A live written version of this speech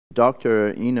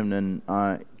Dr. Enemman,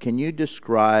 can you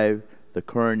describe the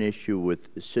current issue with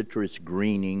citrus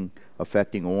greening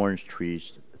affecting orange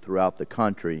trees throughout the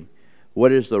country?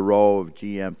 What is the role of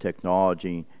GM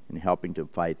technology in helping to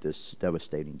fight this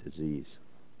devastating disease?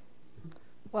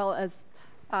 Well, as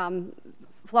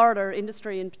Florida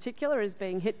industry in particular is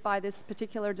being hit by this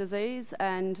particular disease,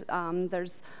 and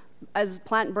as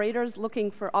plant breeders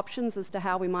looking for options as to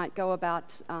how we might go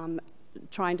about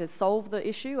trying to solve the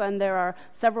issue, and there are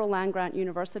several land-grant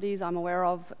universities I'm aware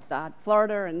of,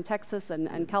 Florida and Texas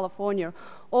and California,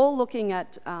 all looking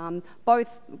at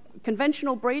both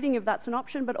conventional breeding, if that's an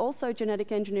option, but also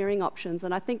genetic engineering options.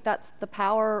 And I think that's the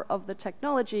power of the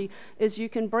technology, is you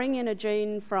can bring in a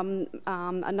gene from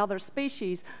another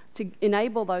species to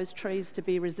enable those trees to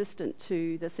be resistant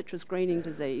to the citrus greening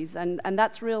disease. And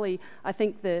that's really, I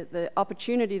think, the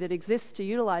opportunity that exists to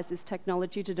utilize this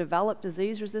technology to develop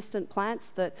disease-resistant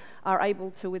plants that are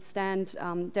able to withstand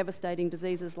devastating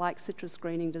diseases like citrus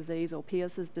greening disease or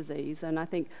Pierce's disease. And I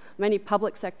think many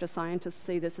public sector scientists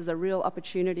see this as a real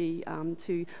opportunity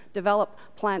to develop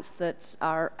plants that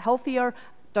are healthier,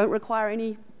 don't require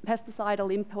any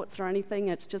pesticidal inputs or anything.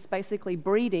 It's just basically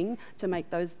breeding to make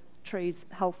those trees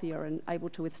healthier and able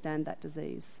to withstand that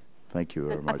disease. Thank you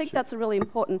very much. I think that's a really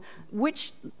important,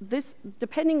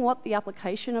 depending what the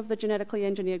application of the genetically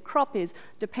engineered crop is,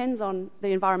 depends on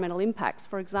the environmental impacts.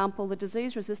 For example, the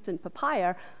disease-resistant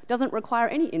papaya doesn't require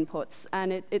any inputs,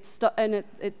 and it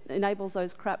enables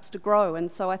those crops to grow. And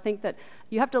so I think that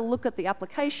you have to look at the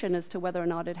application as to whether or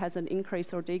not it has an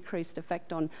increased or decreased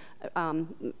effect on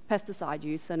pesticide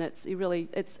use, and it's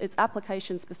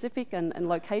application specific and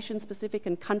location specific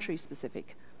and country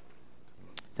specific.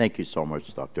 Thank you so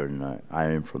much, Doctor. And I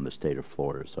am from the state of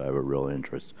Florida, so I have a real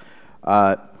interest.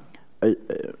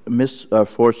 Ms.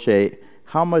 Forche,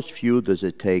 how much fuel does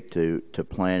it take to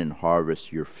plant and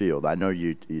harvest your field? I know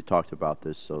you talked about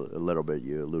this a little bit.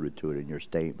 You alluded to it in your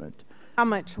statement. How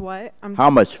much what? How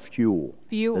much fuel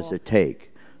does it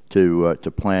take to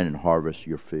plant and harvest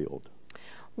your field?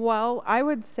 Well, I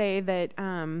would say that,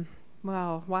 from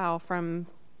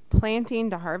planting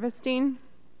to harvesting,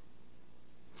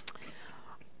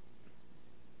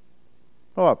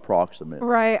 oh, approximate.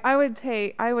 Right. I would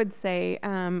say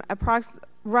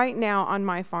right now on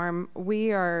my farm,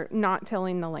 we are not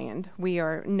tilling the land. We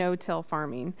are no-till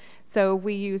farming. So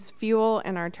we use fuel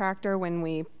in our tractor when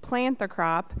we plant the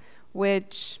crop,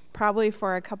 which probably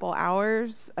for a couple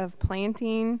hours of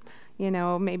planting,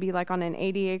 maybe like on an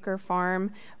 80-acre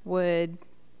farm, would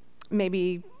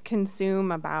maybe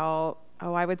consume about,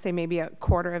 I would say maybe a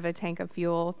quarter of a tank of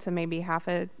fuel to maybe half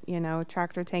a,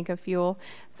 tractor tank of fuel.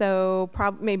 So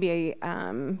maybe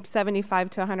 75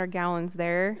 to 100 gallons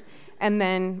there. And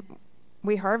then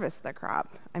we harvest the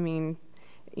crop. I mean,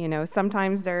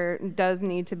 sometimes there does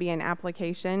need to be an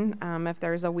application if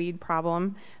there's a weed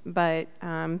problem. But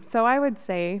so I would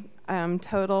say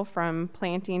total from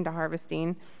planting to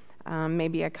harvesting,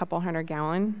 maybe a couple 100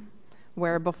 gallon.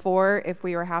 Where before, if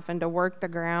we were having to work the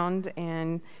ground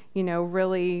and,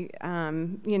 really,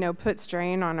 put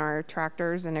strain on our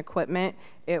tractors and equipment,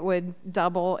 it would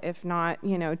double, if not,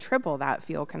 triple that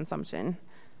fuel consumption.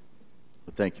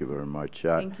 Thank you very much.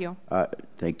 Thank you.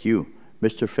 Thank you.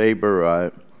 Mr.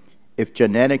 Faber, if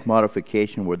genetic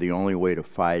modification were the only way to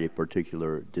fight a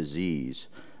particular disease,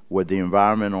 would the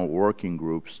environmental working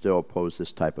group still oppose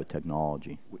this type of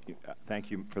technology? Thank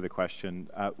you for the question.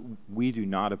 We do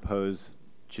not oppose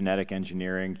genetic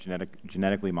engineering,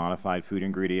 genetically modified food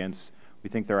ingredients. We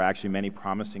think there are actually many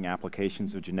promising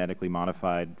applications of genetically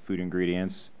modified food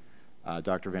ingredients.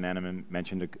 Dr. Van Enemman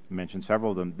mentioned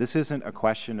several of them. This isn't a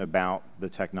question about the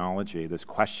technology, this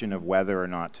question of whether or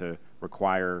not to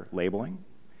require labeling.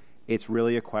 It's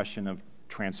really a question of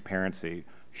transparency.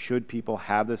 Should people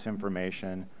have this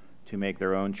information to make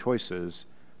their own choices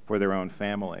for their own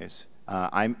families?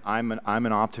 I'm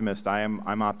an optimist.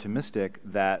 I'm optimistic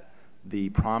that the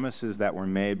promises that were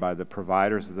made by the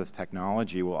providers of this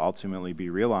technology will ultimately be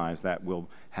realized, that will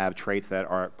have traits that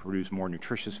produce more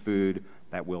nutritious food,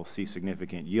 that will see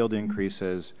significant yield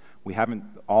increases.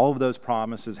 All of those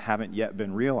promises haven't yet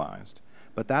been realized.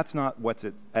 But that's not what's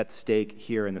at stake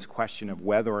here in this question of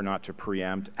whether or not to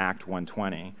preempt Act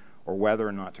 120 or whether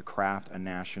or not to craft a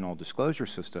national disclosure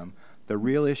system. The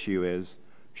real issue is,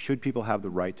 should people have the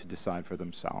right to decide for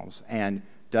themselves? And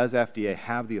does FDA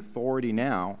have the authority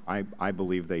now, I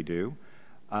believe they do,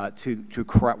 to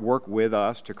work with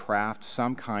us to craft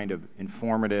some kind of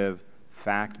informative,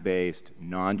 fact-based,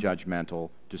 non-judgmental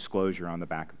disclosure on the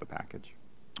back of the package?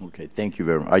 Okay, thank you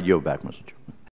very much. I yield back, Mr. Chairman.